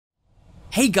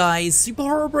Hey guys,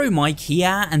 SuperHorrorBro Mike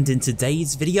here, and in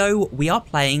today's video, we are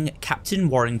playing Captain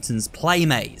Warrington's Play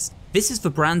Maze. This is the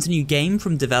brand new game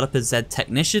from developer Zed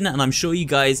Technician, and I'm sure you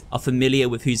guys are familiar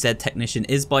with who Zed Technician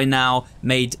is by now,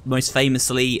 made most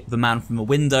famously The Man from the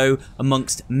Window,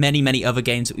 amongst many other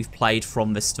games that we've played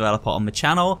from this developer on the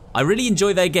channel. I really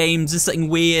enjoy their games. There's something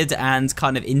weird and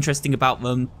kind of interesting about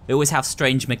them. They always have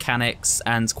strange mechanics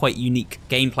and quite unique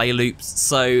gameplay loops,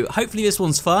 so hopefully this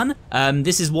one's fun.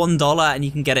 This is $1 and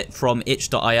you can get it from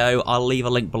itch.io. I'll leave a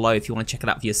link below if you want to check it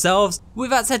out for yourselves. With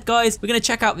that said guys, we're going to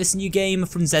check out this new game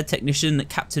from Zed Technician,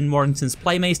 Captain Warrington's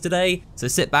Play Maze today. So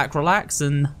sit back, relax,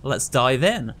 and let's dive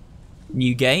in.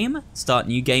 New game, start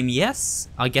new game, yes.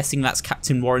 I'm guessing that's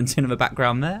Captain Warrington in the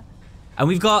background there. And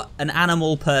we've got an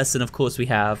animal person, of course we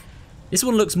have. This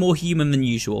one looks more human than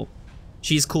usual.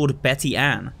 She's called Betty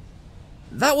Ann.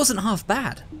 That wasn't half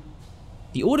bad.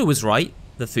 The order was right,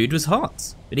 the food was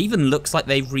hot. It even looks like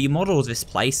they've remodeled this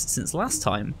place since last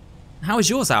time. How is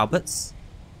yours, Albert?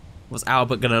 What's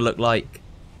Albert gonna look like?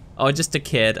 Oh, just a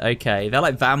kid, okay. They're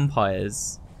like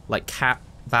vampires. Like cat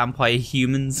vampire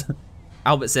humans.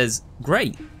 Albert says,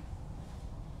 great.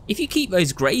 If you keep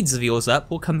those grades of yours up,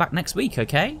 we'll come back next week,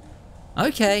 okay?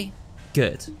 Okay,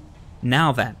 good.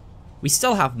 Now then, we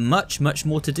still have much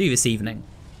more to do this evening.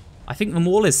 I think the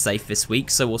mall is safe this week,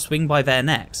 so we'll swing by there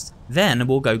next. Then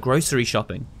we'll go grocery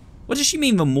shopping. What does she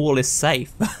mean the mall is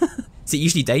safe? Is it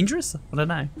usually dangerous? I don't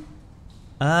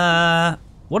know.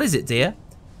 What is it, dear?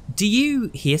 Do you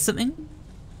hear something?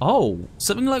 Oh,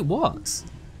 something like what?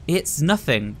 It's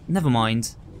nothing. Never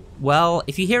mind. Well,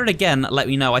 if you hear it again, let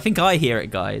me know. I think I hear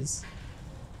it, guys.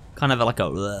 Kind of like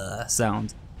a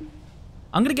sound.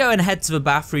 I'm gonna go and head to the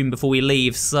bathroom before we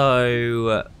leave,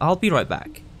 so I'll be right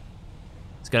back.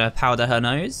 Just gonna powder her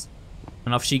nose,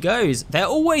 and off she goes. They're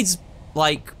always,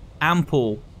 like,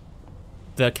 ample,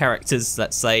 the characters,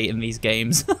 let's say, in these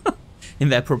games, in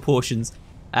their proportions.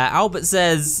 Albert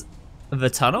says, the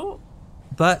tunnel?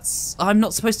 But I'm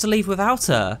not supposed to leave without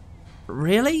her.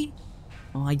 Really?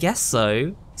 Well, I guess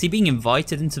so. Is he being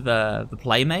invited into the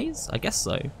play maze? I guess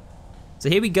so. So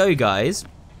here we go, guys.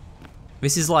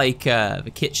 This is like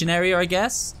the kitchen area, I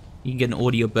guess. You can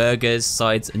order your burgers,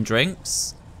 sides, and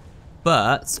drinks.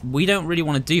 But we don't really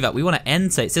want to do that. We want to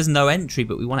enter. It says no entry,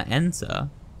 but we want to enter.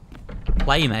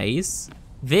 Play maze.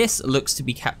 This looks to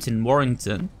be Captain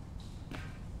Warrington.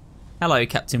 Hello,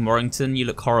 Captain Warrington. You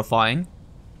look horrifying.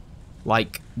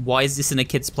 Like, why is this in a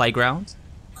kid's playground?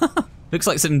 Looks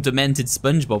like some demented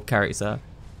SpongeBob character.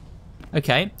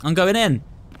 Okay, I'm going in.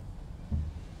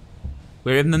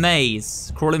 We're in the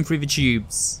maze, crawling through the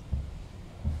tubes.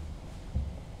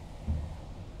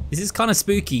 This is kind of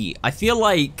spooky. I feel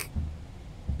like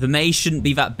the maze shouldn't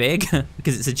be that big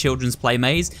because it's a children's play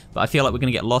maze, but I feel like we're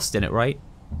gonna get lost in it, right?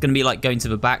 Gonna be like going to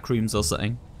the back rooms or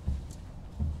something.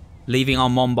 Leaving our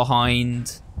mom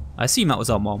behind. I assume that was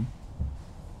our mom.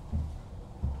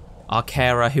 Our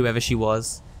carer, whoever she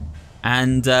was.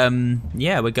 And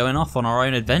yeah, we're going off on our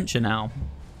own adventure now.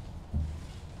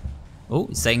 Oh,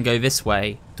 it's saying go this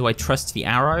way. Do I trust the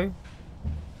arrow?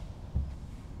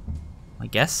 I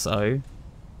guess so.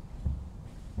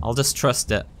 I'll just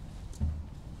trust it.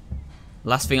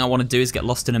 Last thing I want to do is get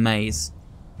lost in a maze.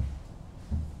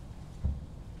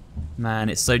 Man,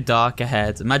 it's so dark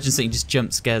ahead. Imagine something just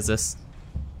jump scares us.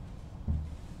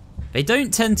 They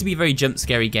don't tend to be very jump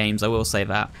scary games, I will say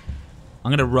that.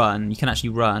 I'm gonna run. You can actually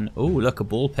run. Oh, look, a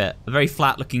ball pit. A very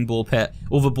flat looking ball pit.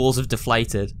 All the balls have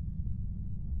deflated.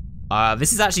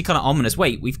 This is actually kind of ominous.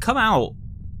 Wait, we've come out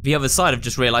the other side. I've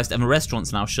just realized, and the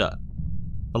restaurant's now shut.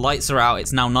 The lights are out.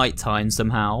 It's now nighttime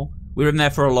somehow. We were in there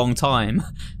for a long time.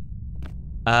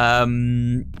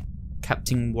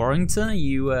 Captain Warrington, are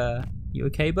you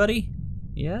okay, buddy?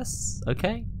 Yes?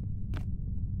 Okay.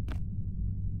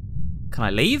 Can I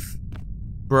leave?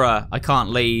 Bruh, I can't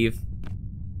leave.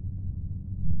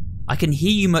 I can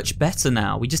hear you much better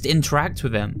now. We just interact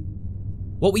with him.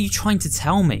 What were you trying to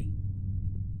tell me?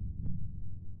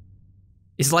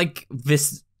 It's like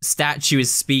this statue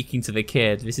is speaking to the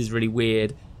kid. This is really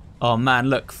weird. Oh man,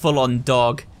 look, full-on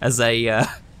dog as a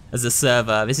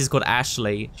server. This is called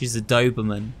Ashley. She's a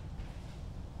Doberman.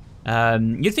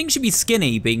 You'd think she'd be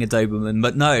skinny being a Doberman,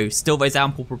 but no, still those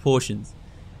ample proportions.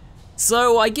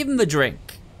 So I give him the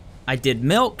drink. I did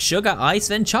milk, sugar, ice,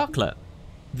 then chocolate.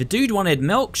 The dude wanted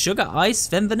milk, sugar, ice,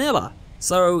 then vanilla.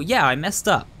 So yeah, I messed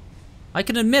up. I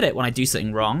can admit it when I do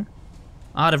something wrong.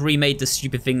 I'd have remade the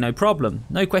stupid thing no problem,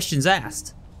 no questions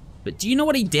asked. But do you know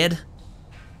what he did?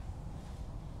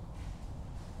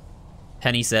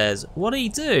 Penny says, what did he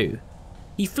do?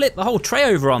 He flipped the whole tray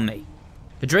over on me.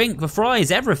 The drink, the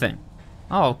fries, everything.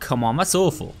 Oh, come on, that's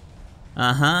awful.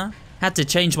 Uh-huh. Had to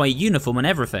change my uniform and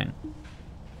everything.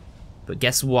 But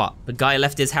guess what? The guy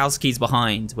left his house keys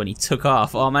behind when he took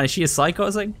off. Oh man, is she a psycho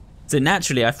or something? So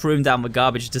naturally, I threw him down the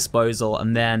garbage disposal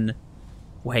and then...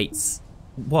 Wait.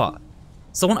 What?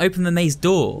 Someone opened the maze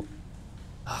door.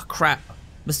 Oh crap.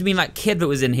 Must have been that kid that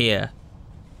was in here.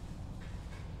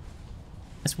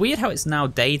 It's weird how it's now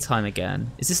daytime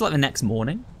again. Is this like the next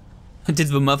morning? Did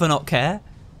the mother not care?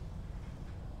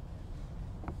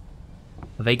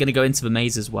 Are they going to go into the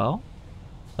maze as well?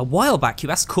 A while back, you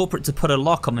asked corporate to put a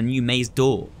lock on the new maze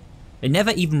door. They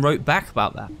never even wrote back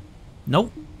about that.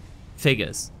 Nope.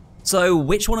 Figures. So,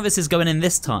 which one of us is going in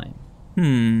this time?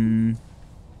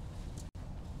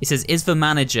 It says, is the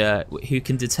manager who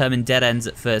can determine dead ends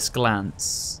at first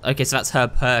glance. Okay, so that's her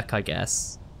perk, I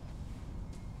guess.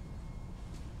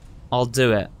 I'll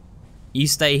do it. You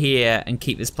stay here and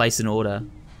keep this place in order.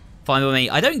 Fine with me.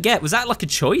 I don't get, was that like a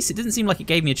choice? It didn't seem like it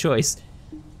gave me a choice.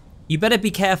 You better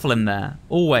be careful in there,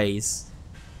 always.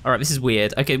 All right, this is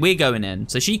weird. Okay, we're going in.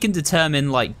 So she can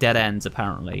determine like dead ends,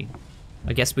 apparently.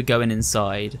 I guess we're going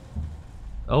inside.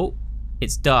 Oh,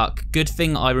 it's dark. Good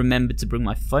thing I remembered to bring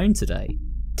my phone today.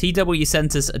 TW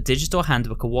sent us a digital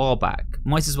handbook a while back.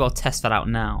 Might as well test that out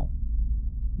now.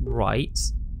 Right.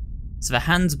 So the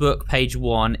handbook, page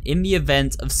 1, in the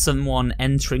event of someone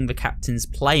entering the captain's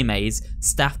play maze,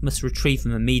 staff must retrieve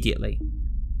them immediately.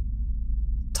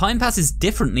 Time passes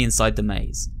differently inside the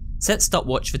maze. Set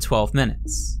stopwatch for 12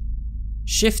 minutes.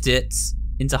 Shift it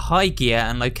into high gear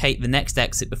and locate the next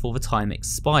exit before the time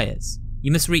expires.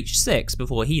 You must reach 6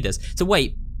 before he does. So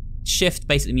wait, shift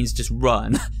basically means just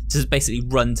run. Just basically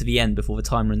run to the end before the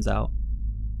time runs out.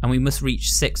 And we must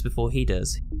reach 6 before he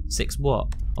does. 6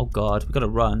 what? Oh god, we've got to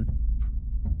run.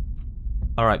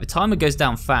 Alright, the timer goes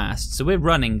down fast, so we're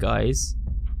running, guys.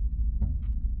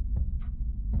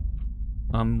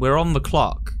 We're on the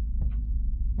clock.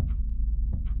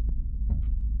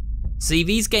 See,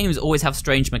 these games always have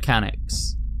strange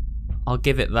mechanics. I'll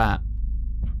give it that.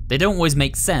 They don't always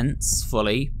make sense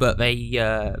fully, but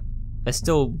they're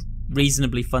still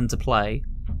reasonably fun to play.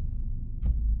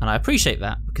 And I appreciate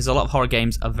that, because a lot of horror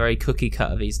games are very cookie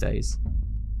cutter these days.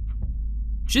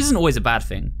 Which isn't always a bad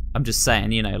thing. I'm just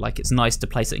saying, you know, like it's nice to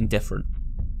play something different.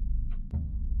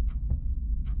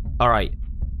 Alright.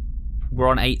 We're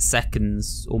on 8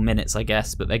 seconds, or minutes I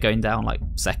guess, but they're going down like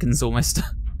seconds almost.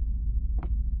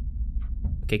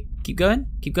 Okay, keep going,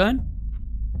 keep going.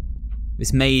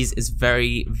 This maze is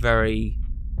very, very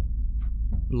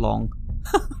long.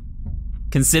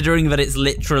 Considering that it's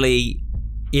literally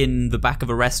in the back of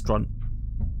a restaurant.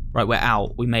 Right, we're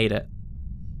out, we made it.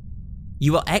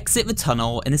 You will exit the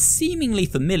tunnel in a seemingly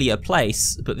familiar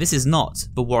place, but this is not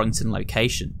the Warrington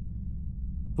location.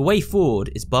 The way forward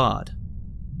is barred.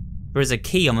 There is a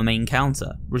key on the main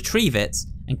counter. Retrieve it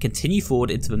and continue forward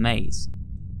into the maze.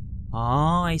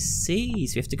 Ah, I see.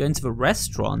 So you have to go into the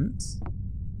restaurant.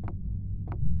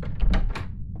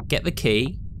 Get the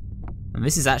key. And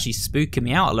this is actually spooking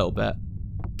me out a little bit.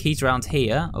 Key's around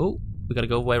here. Oh, we gotta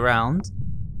go all the way around.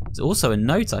 There's also a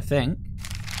note, I think.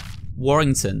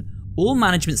 Warrington. All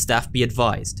management staff be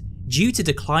advised. Due to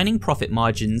declining profit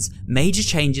margins, major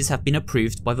changes have been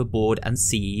approved by the board and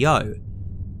CEO.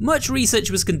 Much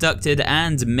research was conducted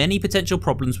and many potential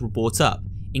problems were brought up,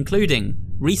 including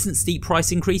recent steep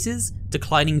price increases,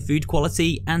 declining food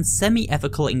quality, and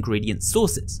semi-ethical ingredient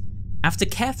sources. After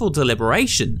careful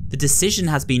deliberation, the decision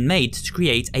has been made to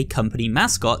create a company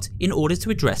mascot in order to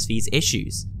address these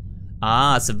issues.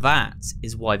 Ah, so that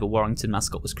is why the Warrington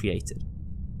mascot was created.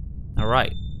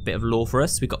 Alright, bit of lore for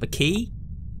us. We got the key.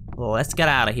 Let's get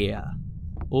out of here.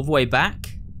 All the way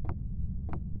back.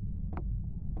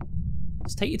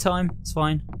 Just take your time, it's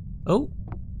fine. Oh.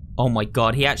 Oh my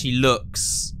god, he actually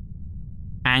looks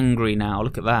angry now.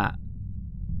 Look at that.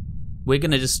 We're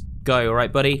gonna just go,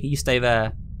 alright buddy? You stay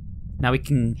there. Now we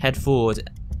can head forward.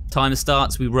 Timer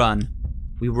starts, we run.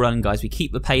 We run, guys. We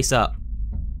keep the pace up.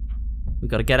 We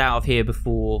gotta get out of here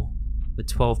before the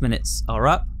 12 minutes are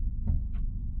up.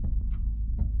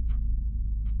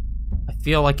 I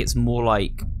feel like it's more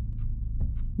like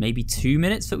maybe 2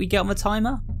 minutes that we get on the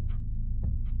timer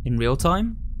in real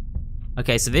time.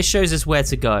 Okay, so this shows us where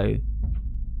to go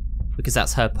because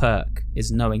that's her perk,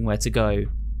 is knowing where to go.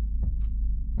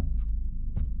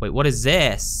 Wait, what is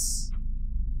this?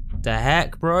 The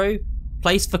heck, bro?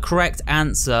 Place the correct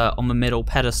answer on the middle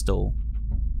pedestal.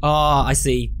 Ah, I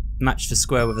see. Match the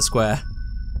square with a square.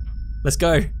 Let's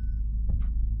go.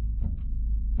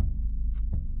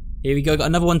 Here we go, got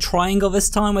another one, triangle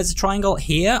this time. Where's the triangle?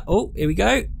 Here. Oh, here we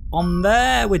go. On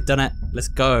there, we've done it. Let's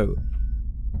go.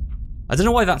 I don't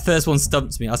know why that first one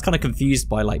stumped me. I was kind of confused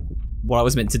by like what I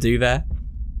was meant to do there.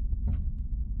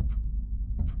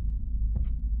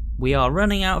 We are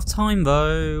running out of time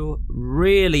though.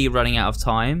 Really running out of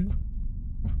time.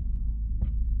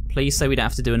 Please say we don't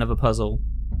have to do another puzzle.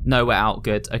 No, we're out.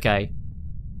 Good. Okay.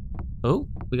 Oh,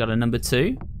 we got a number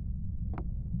 2.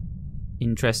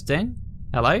 Interesting.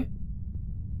 Hello?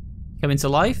 Coming to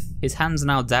life. His hand's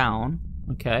now down.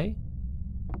 Okay.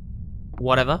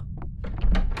 Whatever.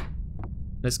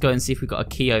 Let's go and see if we've got a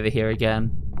key over here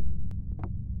again.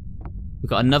 We've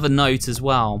got another note as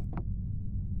well.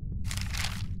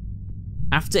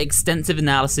 After extensive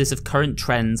analysis of current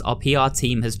trends, our PR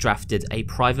team has drafted a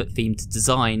private themed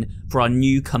design for our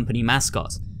new company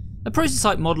mascot. A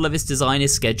prototype model of this design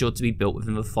is scheduled to be built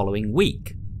within the following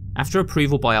week. After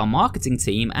approval by our marketing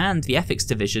team and the ethics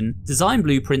division, design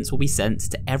blueprints will be sent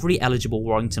to every eligible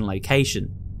Warrington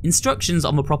location. Instructions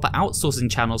on the proper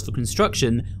outsourcing channels for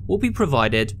construction will be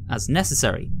provided as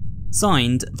necessary.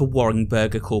 Signed, the Warrington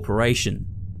Burger Corporation.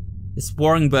 This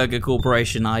Warrington Burger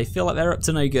Corporation, I feel like they're up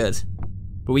to no good.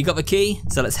 But we got the key,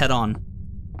 so let's head on.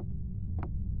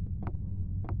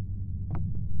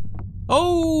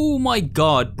 Oh my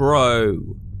god,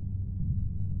 bro.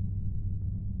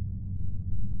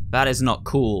 That is not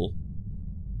cool.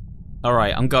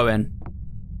 Alright, I'm going.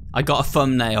 I got a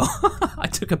thumbnail. I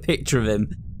took a picture of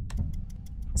him.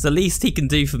 It's the least he can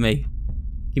do for me.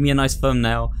 Give me a nice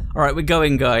thumbnail. Alright, we're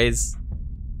going, guys.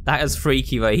 That is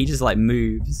freaky, though. He just, like,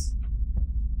 moves.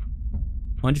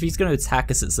 I wonder if he's going to attack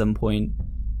us at some point.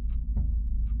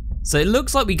 So it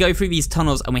looks like we go through these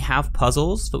tunnels and we have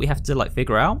puzzles that we have to, like,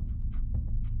 figure out.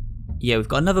 Yeah, we've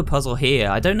got another puzzle here.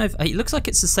 I don't know if... It looks like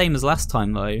it's the same as last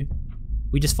time, though.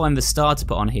 We just find the star to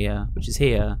put on here, which is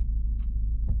here.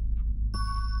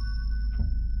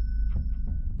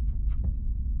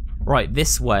 Right,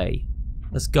 this way.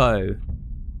 Let's go.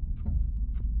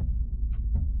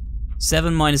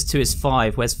 7 minus 2 is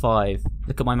 5. Where's 5?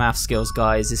 Look at my math skills,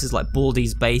 guys. This is like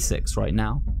Baldi's basics right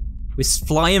now. We're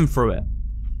flying through it.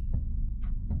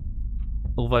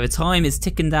 Although the time is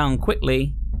ticking down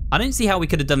quickly. I don't see how we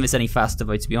could have done this any faster,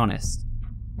 though, to be honest.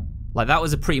 Like, that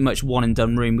was a pretty much one and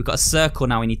done room. We've got a circle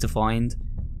now we need to find.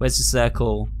 Where's the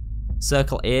circle?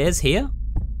 Circle is here.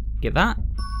 Get that.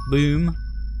 Boom.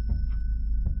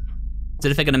 Don't know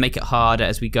if they're going to make it harder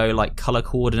as we go, like, color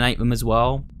coordinate them as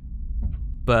well.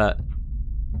 But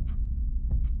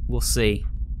we'll see.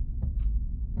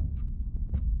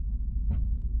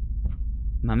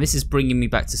 Man, this is bringing me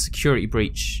back to Security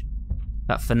Breach.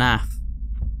 That FNAF.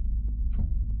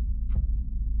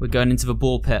 We're going into the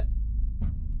ball pit.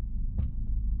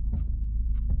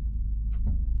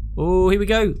 Oh, here we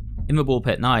go. In the ball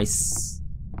pit. Nice.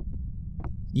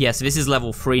 Yeah, so this is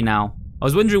level 3 now. I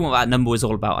was wondering what that number was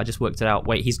all about. I just worked it out.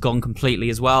 Wait, he's gone completely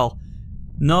as well.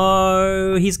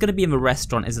 No, he's going to be in the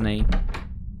restaurant, isn't he?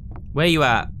 Where are you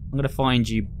at? I'm going to find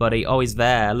you, buddy. Oh, he's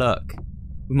there. Look.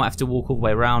 We might have to walk all the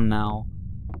way around now.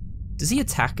 Does he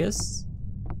attack us?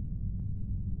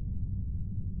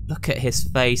 Look at his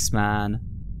face, man.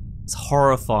 It's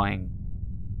horrifying.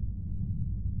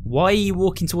 Why are you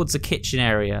walking towards the kitchen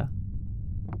area?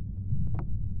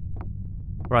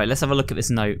 Right, let's have a look at this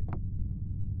note.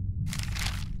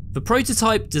 The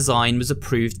prototype design was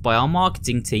approved by our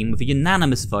marketing team with a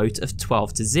unanimous vote of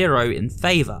 12-0 in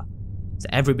favour. So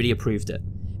everybody approved it.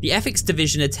 The ethics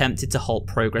division attempted to halt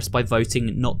progress by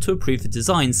voting not to approve the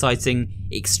design, citing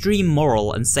extreme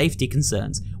moral and safety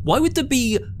concerns. Why would there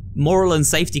be moral and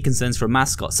safety concerns for a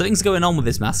mascot? Something's going on with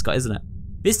this mascot, isn't it?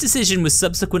 This decision was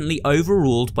subsequently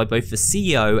overruled by both the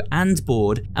CEO and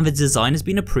board, and the design has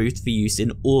been approved for use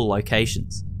in all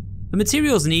locations. The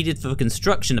materials needed for the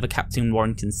construction of a Captain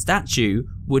Warrington statue,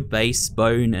 wood base,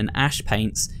 bone and ash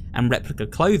paints, and replica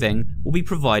clothing will be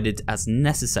provided as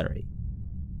necessary.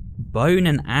 Bone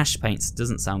and ash paints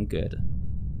doesn't sound good.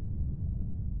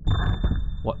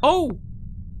 What? Oh!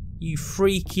 You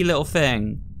freaky little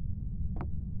thing.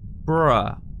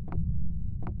 Bruh.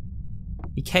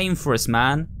 He came for us,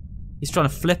 man. He's trying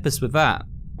to flip us with that.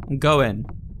 I'm going.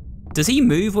 Does he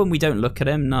move when we don't look at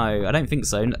him? No, I don't think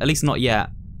so. At least not yet.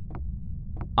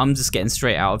 I'm just getting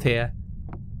straight out of here.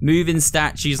 Moving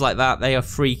statues like that, they are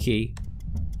freaky.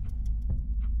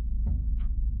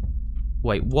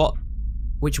 Wait, what?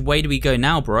 Which way do we go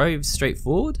now, bro? Straight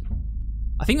forward?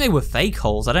 I think they were fake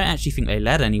holes. I don't actually think they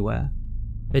led anywhere.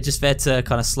 They're just there to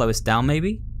kind of slow us down,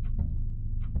 maybe?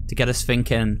 To get us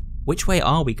thinking, which way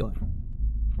are we going?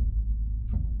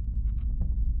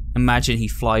 Imagine he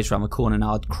flies around the corner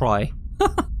now, I'd cry.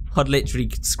 I'd literally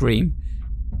scream.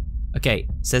 Okay,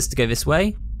 it says to go this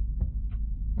way,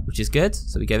 which is good,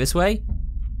 so we go this way.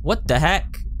 What the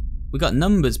heck? We got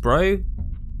numbers, bro.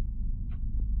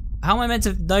 How am I meant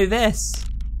to know this?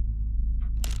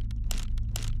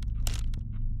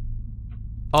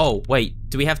 Oh, wait.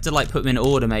 Do we have to, like, put them in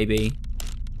order, maybe?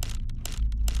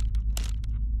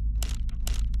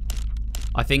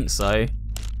 I think so.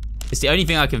 It's the only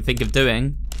thing I can think of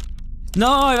doing.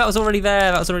 No, that was already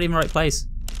there. That was already in the right place.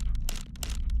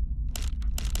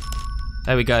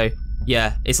 There we go.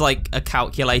 Yeah, it's like a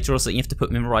calculator or something. You have to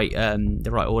put them in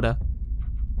the right order.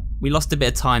 We lost a bit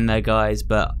of time there, guys,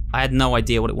 but I had no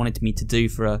idea what it wanted me to do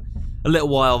for a little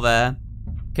while there.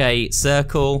 Okay,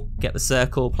 circle. Get the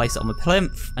circle, place it on the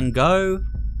plinth, and go.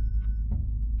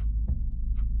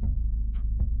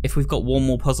 If we've got one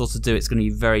more puzzle to do, it's going to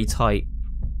be very tight.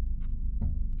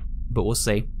 But we'll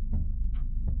see.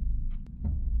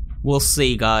 We'll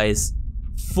see, guys.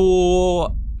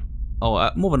 More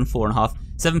than 4.5.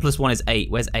 7 plus 1 is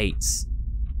 8. Where's 8?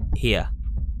 Here.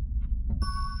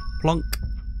 Plonk.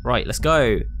 Right, let's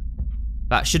go.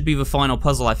 That should be the final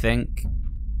puzzle, I think.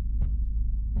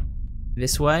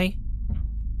 This way.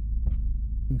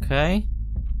 Okay.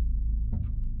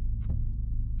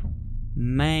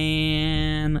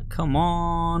 Man, come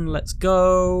on, let's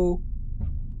go.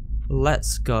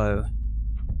 Let's go.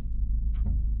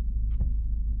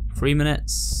 3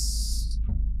 minutes.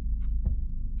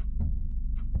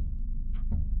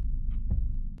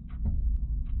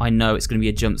 I know it's going to be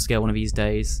a jump scare one of these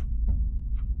days.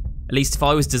 At least if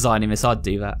I was designing this, I'd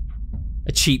do that.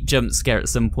 A cheap jump scare at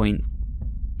some point.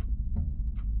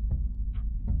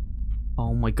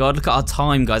 Oh my god, look at our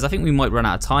time, guys. I think we might run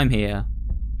out of time here.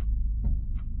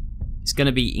 It's going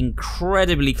to be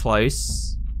incredibly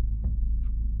close.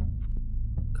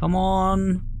 Come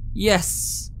on.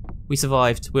 Yes. We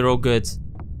survived. We're all good.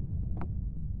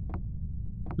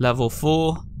 Level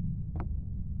 4.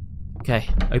 Okay,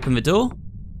 open the door.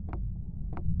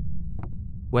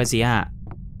 Where's he at?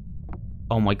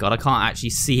 Oh my god, I can't actually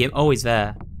see him. Oh, he's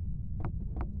there.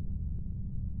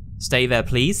 Stay there,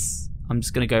 please. I'm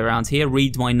just going to go around here,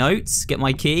 read my notes, get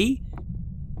my key.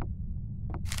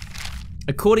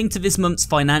 According to this month's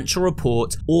financial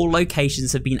report, all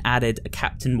locations have been added a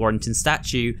Captain Warrington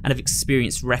statue and have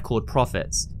experienced record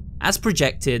profits. As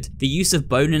projected, the use of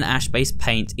bone and ash-based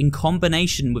paint in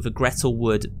combination with a Gretel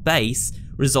wood base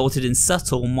resulted in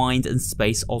subtle mind and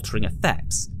space-altering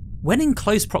effects. When in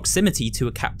close proximity to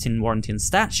a Captain Warrington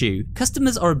statue,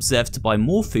 customers are observed to buy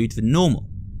more food than normal.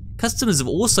 Customers have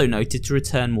also noted to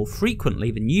return more frequently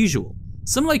than usual.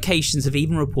 Some locations have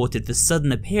even reported the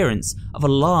sudden appearance of a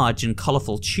large and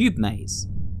colourful tube maze.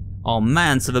 Oh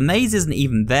man, so the maze isn't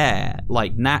even there,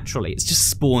 like naturally, it's just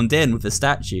spawned in with the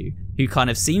statue, who kind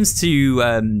of seems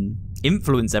to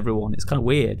influence everyone. It's kind of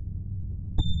weird.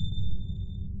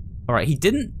 Alright, he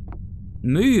didn't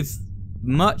move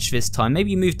much this time.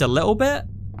 Maybe he moved a little bit?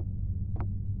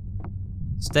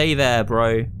 Stay there,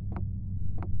 bro.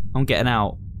 I'm getting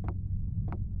out.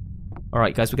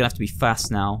 Alright guys, we're gonna have to be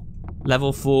fast now.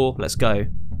 Level 4, let's go.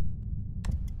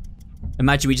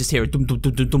 Imagine we just hear a dum dum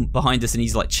dum dum dum behind us and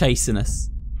he's like chasing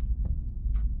us.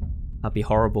 That'd be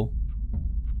horrible.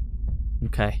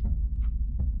 Okay.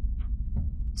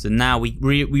 So now we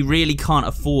really can't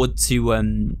afford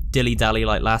to dilly-dally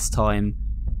like last time.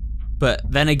 But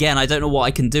then again, I don't know what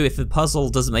I can do if the puzzle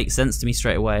doesn't make sense to me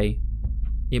straight away.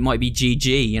 It might be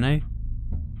GG, you know?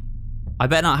 I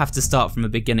better not have to start from the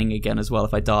beginning again as well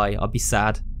if I die. I'll be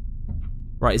sad.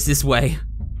 Right, it's this way.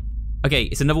 Okay,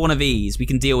 it's another one of these. We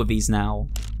can deal with these now.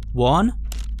 1,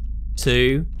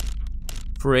 2,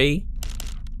 3,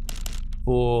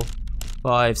 4,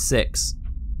 5, 6,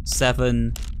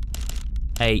 7,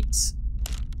 8,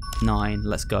 9.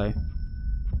 Let's go.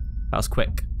 That was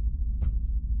quick.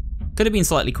 Could have been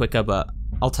slightly quicker, but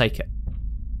I'll take it.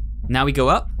 Now we go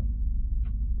up.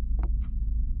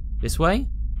 This way.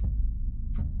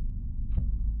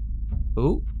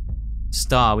 Ooh.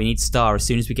 Star. We need star as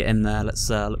soon as we get in there. Let's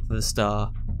look for the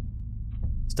star.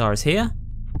 Star is here.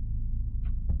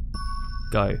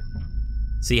 Go.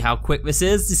 See how quick this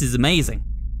is? This is amazing.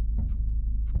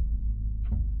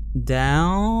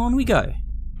 Down we go.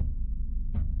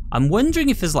 I'm wondering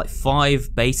if there's like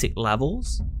 5 basic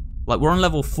levels. Like we're on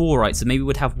level 4, right? So maybe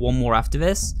we'd have one more after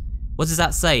this. What does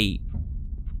that say?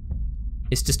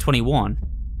 It's just 21.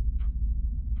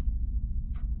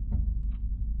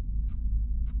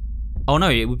 Oh no,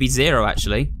 it would be 0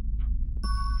 actually.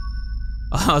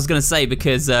 I was gonna say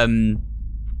because 1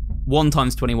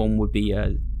 times 21 would be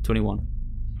 21.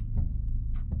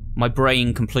 My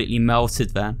brain completely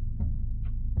melted then.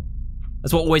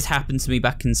 That's what always happened to me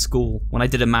back in school when I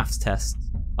did a maths test.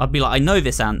 I'd be like, I know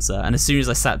this answer, and as soon as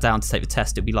I sat down to take the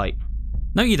test, it'd be like,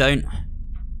 no you don't,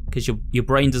 because your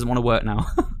brain doesn't want to work now.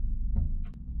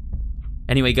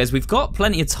 Anyway guys, we've got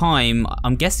plenty of time.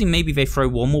 I'm guessing maybe they throw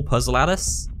one more puzzle at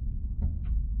us.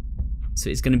 So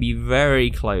it's going to be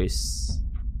very close.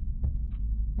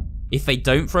 If they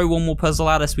don't throw one more puzzle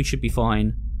at us, we should be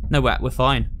fine. No, we're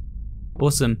fine.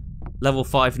 Awesome. Level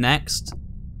 5 next,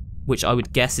 which I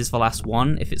would guess is the last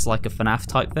one if it's like a FNAF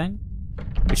type thing,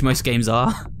 which most games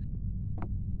are.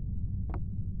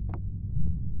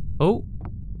 Oh.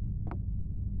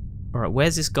 Alright,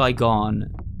 where's this guy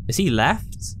gone? Is he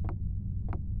left?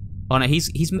 Oh no, he's...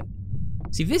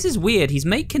 See, this is weird. He's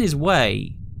making his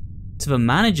way to the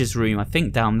manager's room, I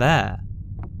think, down there.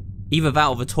 Either that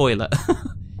or the toilet.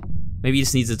 Maybe he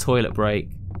just needs a toilet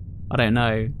break. I don't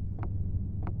know.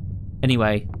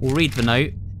 Anyway, we'll read the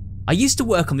note. I used to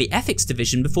work on the ethics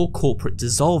division before corporate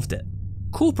dissolved it.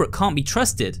 Corporate can't be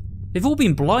trusted. They've all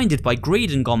been blinded by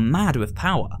greed and gone mad with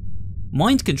power.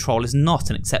 Mind control is not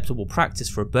an acceptable practice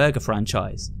for a burger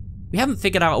franchise. We haven't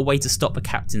figured out a way to stop the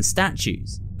captain's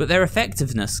statues, but their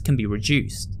effectiveness can be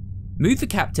reduced. Move the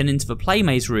captain into the Play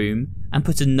Maze room and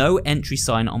put a no entry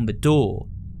sign on the door.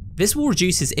 This will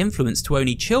reduce his influence to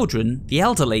only children, the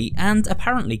elderly, and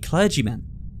apparently clergymen.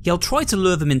 He'll try to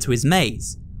lure them into his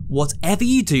maze. Whatever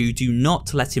you do, do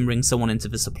not let him bring someone into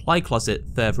the supply closet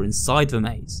further inside the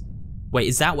maze. Wait,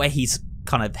 is that where he's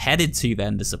kind of headed to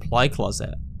then, the supply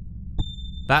closet?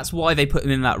 That's why they put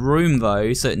him in that room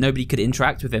though, so that nobody could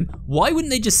interact with him. Why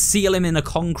wouldn't they just seal him in a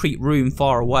concrete room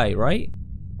far away, right?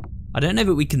 I don't know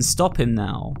that we can stop him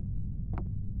now.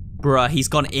 Bruh, he's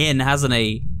gone in, hasn't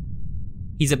he?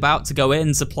 He's about to go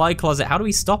in, supply closet. How do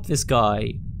we stop this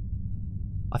guy?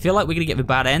 I feel like we're gonna get the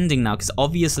bad ending now, because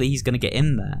obviously he's gonna get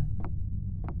in there.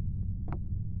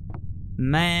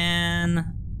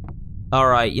 Man.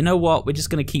 Alright, you know what? We're just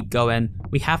gonna keep going.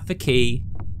 We have the key,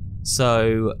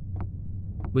 so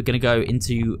we're gonna go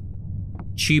into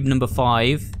tube number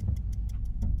 5.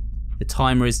 The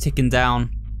timer is ticking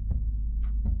down.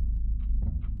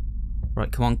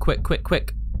 Right, come on, quick, quick,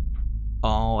 quick.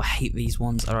 Oh, I hate these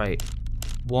ones. Alright.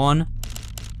 1,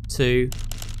 2,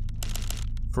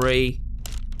 3,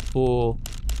 4,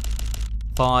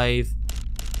 5,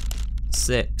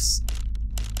 6,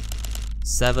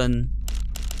 7,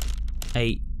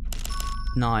 8,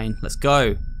 9. Let's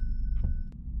go.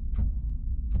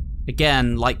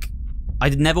 Again, like, I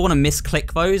never want to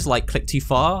misclick those, like click too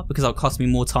far, because it'll cost me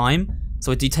more time.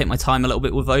 So I do take my time a little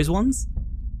bit with those ones.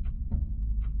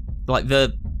 Like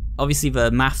obviously the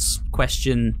maths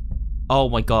question, oh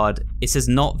my god, it says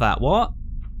not that, what?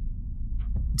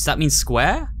 Does that mean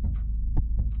square?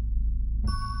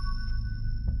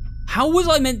 How was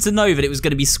I meant to know that it was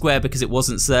going to be square because it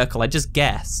wasn't circle? I just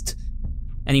guessed.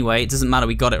 Anyway, it doesn't matter,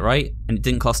 we got it right, and it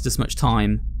didn't cost us much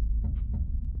time.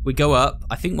 We go up,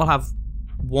 I think we'll have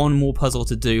one more puzzle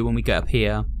to do when we get up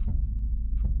here.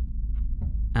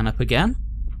 And up again,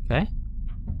 okay.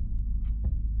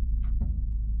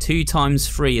 2 times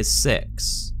 3 is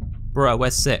 6. Bruh,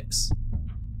 where's 6?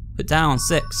 Put down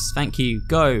 6, thank you,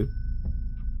 go.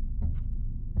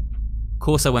 Of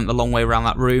course I went the long way around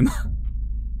that room.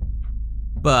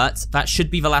 But that should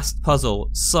be the last puzzle,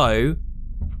 so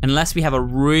unless we have a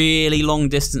really long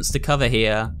distance to cover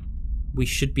here, we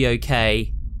should be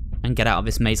okay and get out of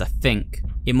this maze, I think.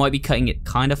 It might be cutting it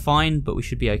kind of fine, but we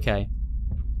should be okay.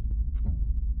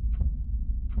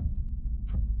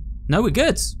 No, we're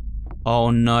good.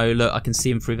 Oh no, look, I can see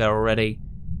him through there already.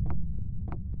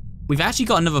 We've actually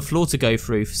got another floor to go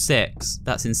through for 6.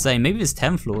 That's insane. Maybe there's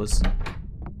 10 floors.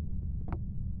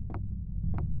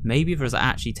 Maybe there's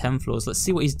actually 10 floors. Let's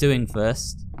see what he's doing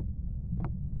first.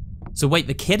 So wait,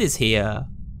 the kid is here.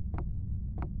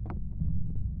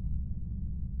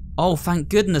 Oh, thank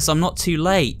goodness, I'm not too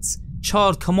late.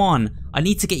 Child, come on. I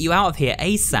need to get you out of here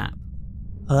ASAP.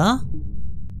 Huh?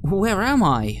 Where am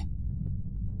I?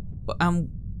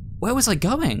 Where was I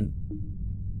going?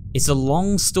 It's a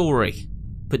long story,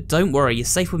 but don't worry, you're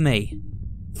safe with me.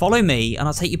 Follow me and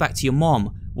I'll take you back to your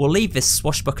mom. We'll leave this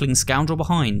swashbuckling scoundrel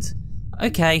behind.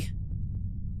 Okay.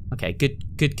 Okay,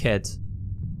 good kid.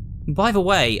 By the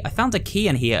way, I found a key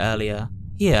in here earlier.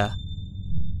 Here.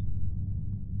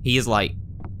 He is like,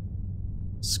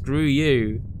 screw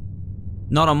you.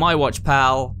 Not on my watch,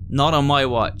 pal. Not on my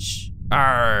watch.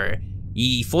 Arr,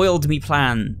 ye foiled me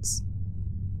plans.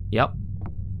 Yep.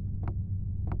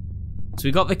 So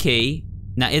we got the key.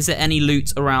 Now, is there any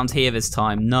loot around here this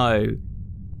time? No.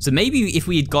 So maybe if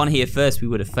we had gone here first, we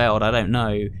would have failed. I don't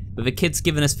know. But the kid's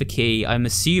given us the key. I'm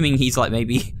assuming he's like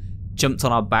maybe jumped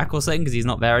on our back or something because he's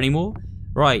not there anymore.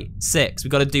 Right, 6. We've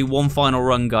got to do one final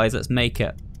run, guys. Let's make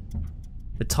it.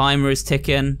 The timer is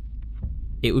ticking.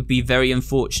 It would be very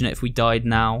unfortunate if we died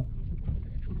now.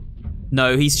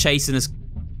 No, he's chasing us.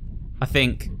 I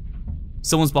think.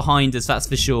 Someone's behind us, that's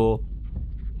for sure.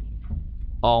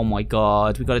 Oh my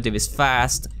god, we gotta do this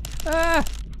fast.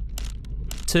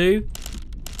 2.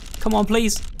 Come on,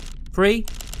 please. 3.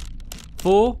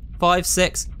 4, 5,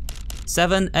 6,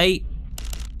 7, 8,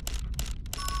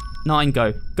 9,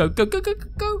 go. Go, go, go, go, go,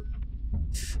 go.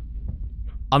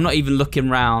 I'm not even looking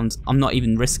round. I'm not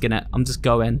even risking it. I'm just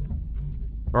going.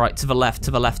 All right, to the left,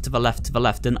 to the left, to the left, to the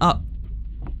left, and up.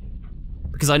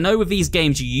 Because I know with these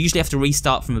games, you usually have to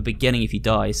restart from the beginning if you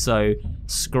die, so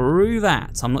screw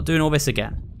that. I'm not doing all this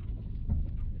again.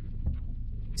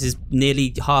 This is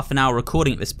nearly half an hour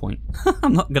recording at this point.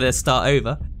 I'm not gonna start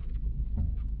over.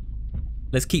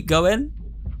 Let's keep going.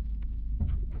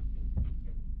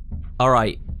 All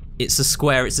right, it's a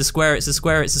square, it's a square, it's a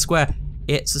square, it's a square.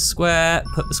 It's a square,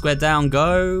 put the square down,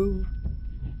 go.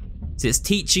 So it's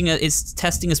it's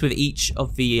testing us with each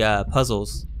of the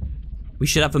puzzles. We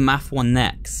should have a math one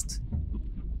next.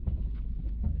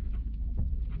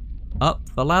 Up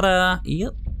the ladder,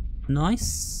 yep,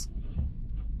 nice.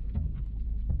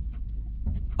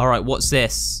 All right, what's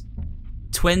this?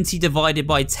 20 divided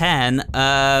by 10,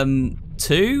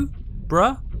 2,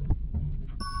 bruh?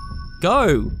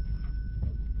 Go.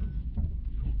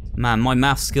 Man, my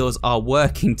math skills are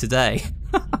working today.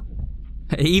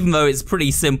 Even though it's pretty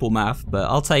simple math, but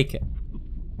I'll take it.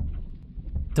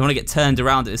 Don't want to get turned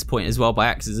around at this point as well by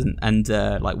accident and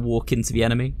like walk into the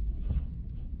enemy.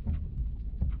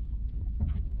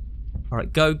 All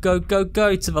right, go, go, go,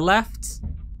 go to the left.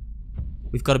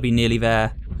 We've got to be nearly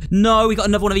there. No, we got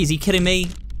another one of these. Are you kidding me?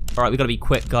 All right, we got to be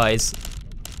quick, guys.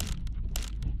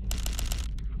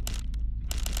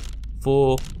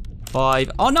 4,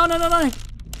 5. Oh, no, no, no, no.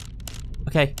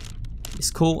 Okay. It's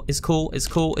cool, it's cool, it's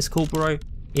cool, it's cool, bro.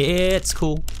 It's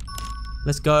cool.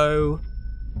 Let's go.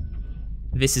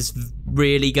 This is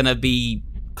really gonna be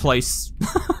close.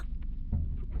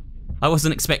 I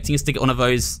wasn't expecting us to get one of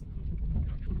those.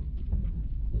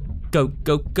 Go,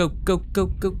 go, go, go, go,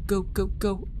 go, go, go,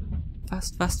 go.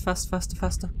 Fast, fast, fast, faster,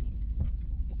 faster.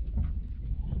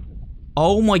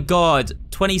 Oh my god.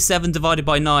 27 divided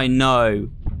by 9, no.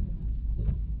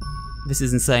 This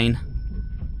is insane.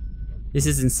 This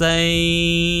is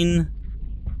insane.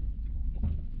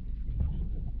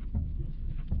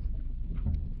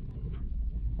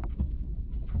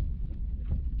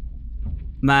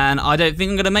 Man, I don't think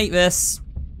I'm gonna make this.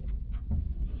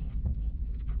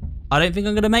 I don't think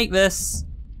I'm gonna make this.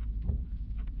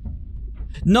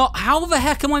 Not, how the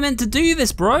heck am I meant to do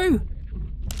this, bro?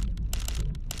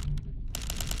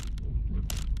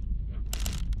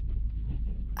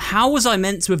 How was I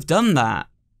meant to have done that?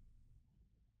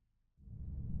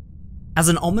 As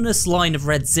an ominous line of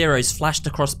red zeros flashed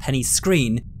across Penny's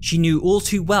screen, she knew all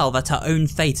too well that her own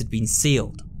fate had been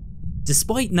sealed.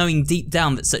 Despite knowing deep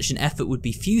down that such an effort would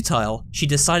be futile, she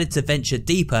decided to venture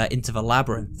deeper into the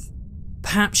labyrinth.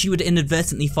 Perhaps she would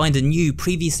inadvertently find a new,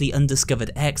 previously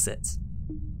undiscovered exit.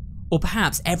 Or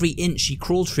perhaps every inch she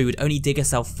crawled through would only dig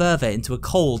herself further into a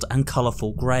cold and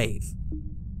colourful grave.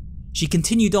 She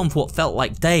continued on for what felt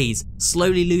like days,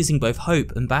 slowly losing both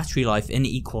hope and battery life in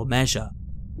equal measure.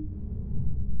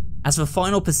 As the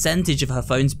final percentage of her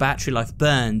phone's battery life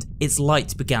burned, its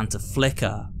light began to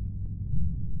flicker.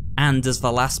 And as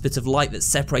the last bit of light that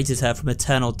separated her from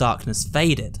eternal darkness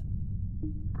faded,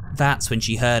 that's when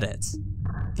she heard it.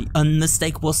 The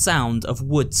unmistakable sound of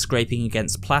wood scraping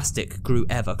against plastic grew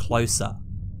ever closer.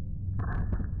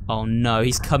 Oh no,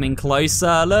 he's coming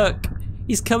closer, look!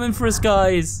 He's coming for us,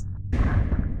 guys!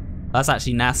 That's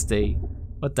actually nasty.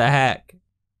 What the heck?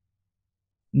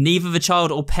 Neither the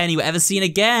child or Penny were ever seen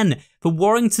again! The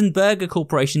Warrington Burger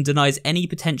Corporation denies any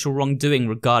potential wrongdoing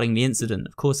regarding the incident.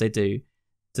 Of course they do.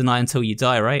 Deny until you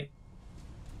die, right?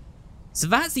 So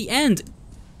that's the end.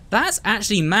 That's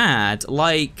actually mad.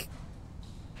 Like,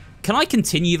 can I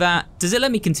continue that? Does it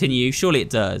let me continue? Surely it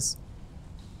does.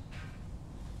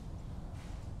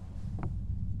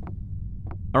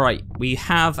 All right, we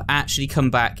have actually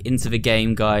come back into the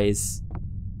game, guys.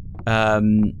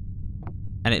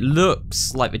 And it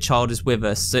looks like the child is with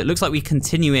us. So it looks like we're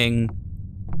continuing,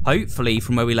 hopefully,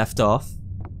 from where we left off.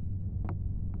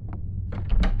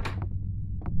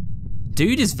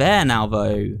 Dude is there now,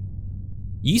 though.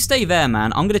 You stay there,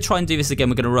 man. I'm gonna try and do this again.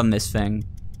 We're gonna run this thing.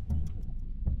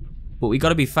 But we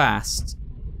gotta be fast.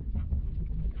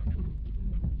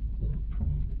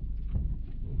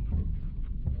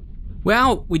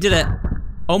 Well, we did it.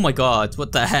 Oh my god,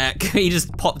 what the heck? He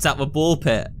just popped out the ball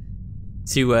pit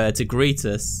to greet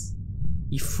us.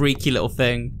 You freaky little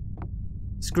thing.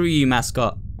 Screw you,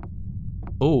 Mascot.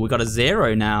 Oh, we got a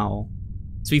 0 now.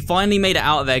 So we finally made it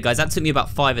out of there, guys. That took me about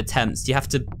 5 attempts. You have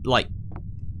to, like,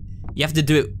 you have to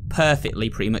do it perfectly,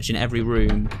 pretty much, in every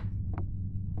room.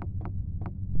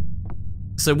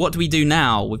 So what do we do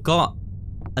now? We've got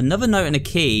another note and a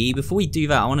key. Before we do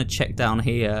that, I want to check down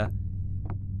here.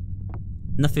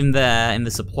 Nothing there in the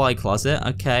supply closet.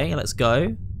 Okay, let's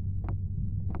go.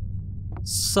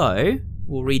 So,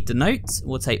 we'll read the note,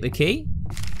 we'll take the key.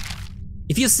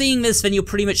 If you're seeing this, then you're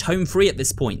pretty much home free at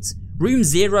this point. Room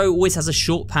 0 always has a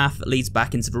short path that leads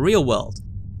back into the real world.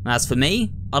 As for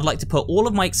me, I'd like to put all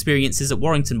of my experiences at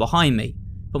Warrington behind me,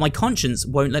 but my conscience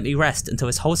won't let me rest until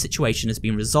this whole situation has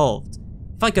been resolved.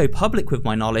 If I go public with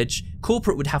my knowledge,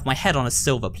 corporate would have my head on a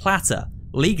silver platter.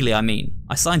 Legally, I mean.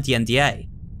 I signed the NDA.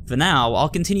 For now, I'll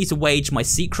continue to wage my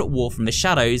secret war from the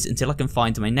shadows until I can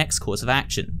find my next course of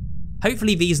action.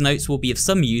 Hopefully these notes will be of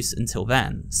some use until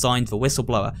then. Signed, the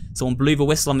whistleblower. Someone blew the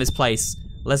whistle on this place.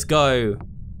 Let's go.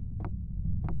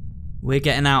 We're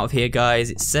getting out of here, guys.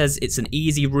 It says it's an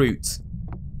easy route.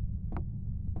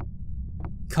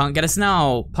 Can't get us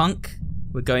now, punk.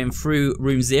 We're going through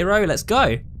room 0. Let's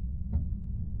go.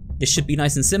 This should be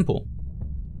nice and simple.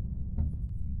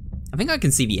 I think I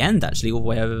can see the end, actually, all the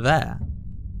way over there.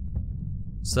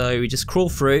 So we just crawl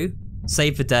through,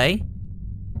 save the day,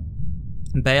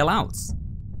 and bail out.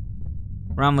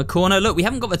 Around the corner. Look, we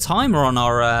haven't got the timer on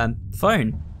our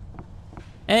phone.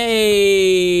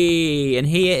 Hey! And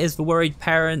here is the worried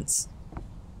parents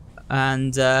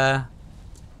and our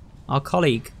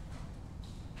colleague.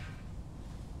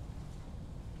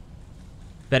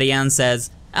 Betty Ann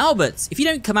says, Albert, if you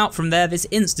don't come out from there this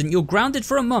instant, you're grounded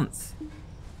for a month.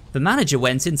 The manager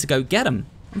went in to go get him.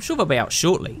 I'm sure they'll be out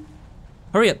shortly.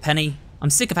 Hurry up, Penny. I'm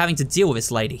sick of having to deal with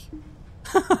this lady.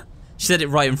 She said it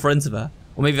right in front of her.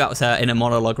 Or maybe that was her inner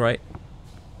monologue, right?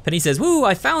 Penny says, woo,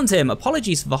 I found him.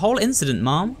 Apologies for the whole incident,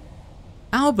 Mom.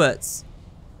 Albert,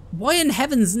 why in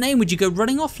heaven's name would you go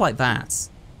running off like that?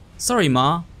 Sorry,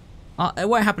 Ma. It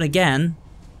won't happen again.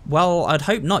 Well, I'd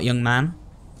hope not, young man.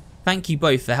 Thank you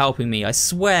both for helping me. I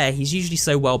swear he's usually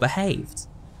so well behaved.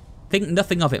 Think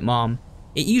nothing of it, Mom.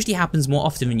 It usually happens more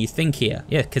often than you think here.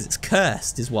 Yeah, because it's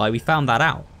cursed is why we found that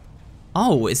out.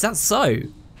 Oh, is that so?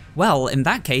 Well, in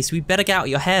that case, we'd better get out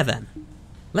your hair then.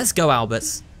 Let's go,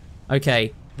 Albert.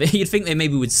 Okay, you'd think they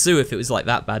maybe would sue if it was like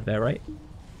that bad there, right?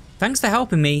 Thanks for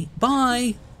helping me.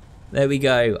 Bye. There we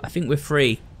go. I think we're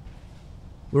free.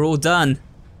 We're all done.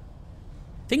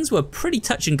 Things were pretty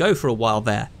touch and go for a while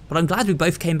there, but I'm glad we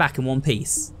both came back in one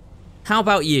piece. How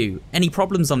about you? Any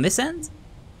problems on this end?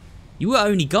 You were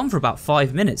only gone for about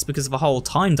 5 minutes because of the whole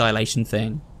time dilation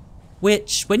thing.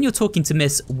 Which, when you're talking to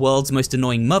Miss World's Most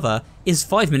Annoying Mother, is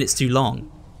 5 minutes too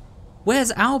long.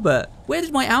 Where's Albert? Where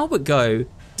did my Albert go?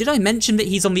 Did I mention that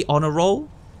he's on the honor roll?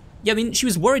 Yeah, I mean, she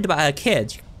was worried about her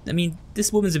kid. I mean,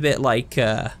 this woman's a bit like,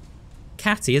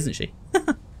 catty, isn't she?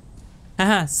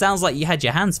 Haha, sounds like you had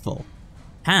your hands full.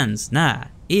 Hands, nah.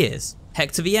 Ears,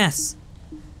 heck to the yes.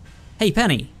 Hey,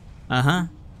 Penny. Uh-huh.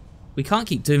 We can't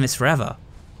keep doing this forever.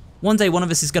 One day one of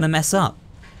us is gonna mess up.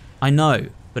 I know,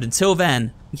 but until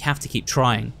then, we have to keep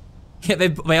trying. Yeah,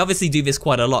 they obviously do this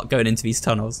quite a lot going into these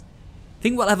tunnels.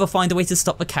 Think we'll ever find a way to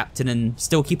stop the captain and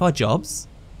still keep our jobs?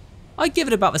 I'd give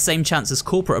it about the same chance as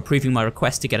corporate approving my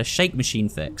request to get a shake machine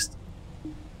fixed.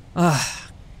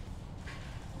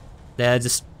 They're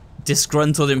just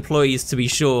disgruntled employees to be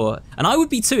sure. And I would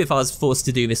be too if I was forced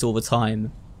to do this all the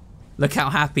time. Look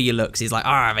how happy he looks. He's like,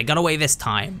 they got away this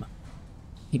time.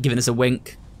 He's giving us a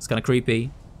wink. It's kind of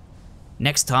creepy.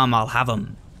 Next time I'll have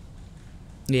them.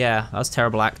 Yeah, that was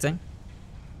terrible acting.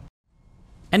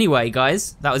 Anyway,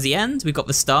 guys, that was the end. We got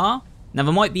the star. Now,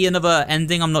 there might be another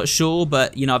ending, I'm not sure,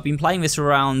 but, you know, I've been playing this for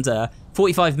around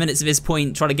 45 minutes at this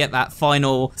point, trying to get that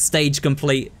final stage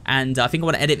complete, and I think I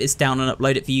want to edit this down and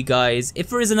upload it for you guys. If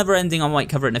there is another ending, I might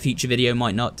cover it in a future video,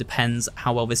 might not. Depends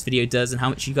how well this video does and how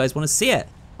much you guys want to see it.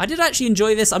 I did actually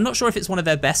enjoy this. I'm not sure if it's one of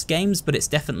their best games, but it's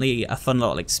definitely a fun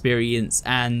little experience,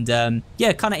 and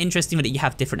yeah, kind of interesting that you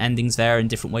have different endings there and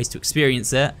different ways to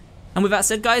experience it. And with that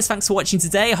said, guys, thanks for watching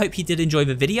today. I hope you did enjoy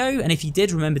the video, and if you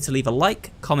did, remember to leave a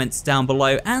like, comment down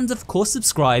below, and of course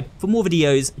subscribe for more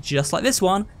videos just like this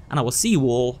one, and I will see you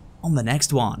all on the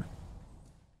next one.